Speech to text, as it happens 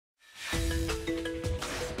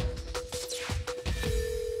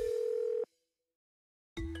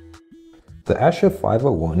The Asha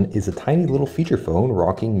 501 is a tiny little feature phone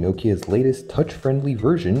rocking Nokia's latest touch-friendly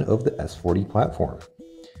version of the S40 platform.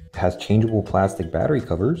 It has changeable plastic battery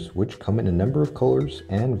covers, which come in a number of colors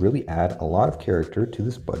and really add a lot of character to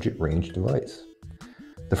this budget range device.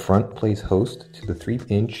 The front plays host to the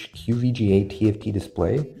 3-inch QVGA TFT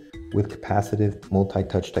display with capacitive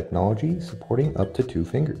multi-touch technology supporting up to 2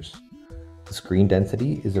 fingers. The screen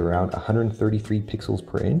density is around 133 pixels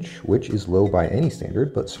per inch, which is low by any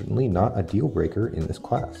standard, but certainly not a deal breaker in this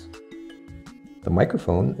class. The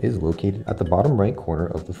microphone is located at the bottom right corner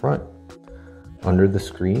of the front. Under the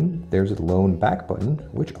screen, there's a lone back button,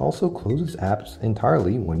 which also closes apps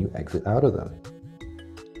entirely when you exit out of them.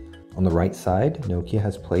 On the right side, Nokia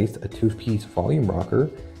has placed a 2-piece volume rocker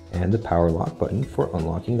and the power lock button for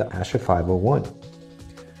unlocking the Asha 501.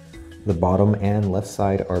 The bottom and left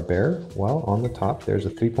side are bare, while on the top there's a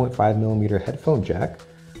 3.5mm headphone jack,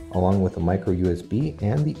 along with a micro USB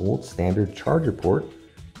and the old standard charger port,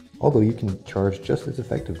 although you can charge just as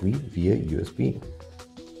effectively via USB.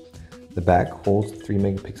 The back holds the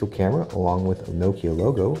 3-megapixel camera along with a Nokia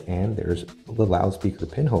logo, and there's the loudspeaker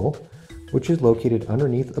pinhole, which is located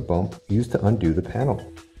underneath a bump used to undo the panel.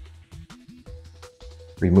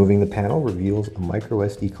 Removing the panel reveals a micro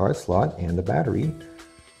SD card slot and the battery,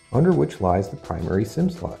 under which lies the primary SIM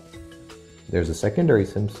slot. There's a secondary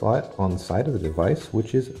SIM slot on the side of the device,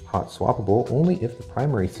 which is hot swappable only if the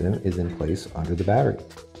primary SIM is in place under the battery.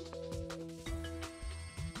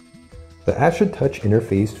 The Asha Touch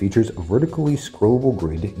interface features a vertically scrollable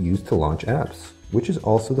grid used to launch apps, which is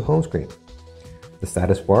also the home screen. The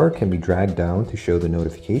status bar can be dragged down to show the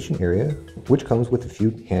notification area, which comes with a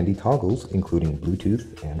few handy toggles including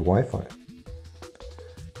Bluetooth and Wi-Fi.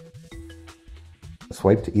 A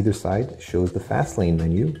swipe to either side shows the fast lane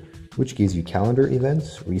menu, which gives you calendar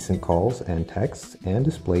events, recent calls and texts, and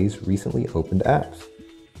displays recently opened apps.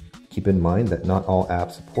 Keep in mind that not all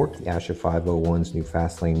apps support the Asha 501's new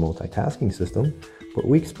fast lane multitasking system, but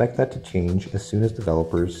we expect that to change as soon as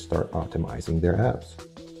developers start optimizing their apps.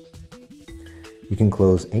 You can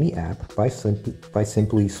close any app by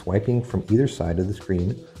simply swiping from either side of the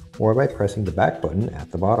screen or by pressing the back button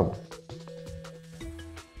at the bottom.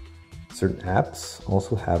 Certain apps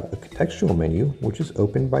also have a contextual menu, which is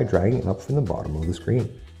opened by dragging up from the bottom of the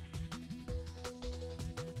screen.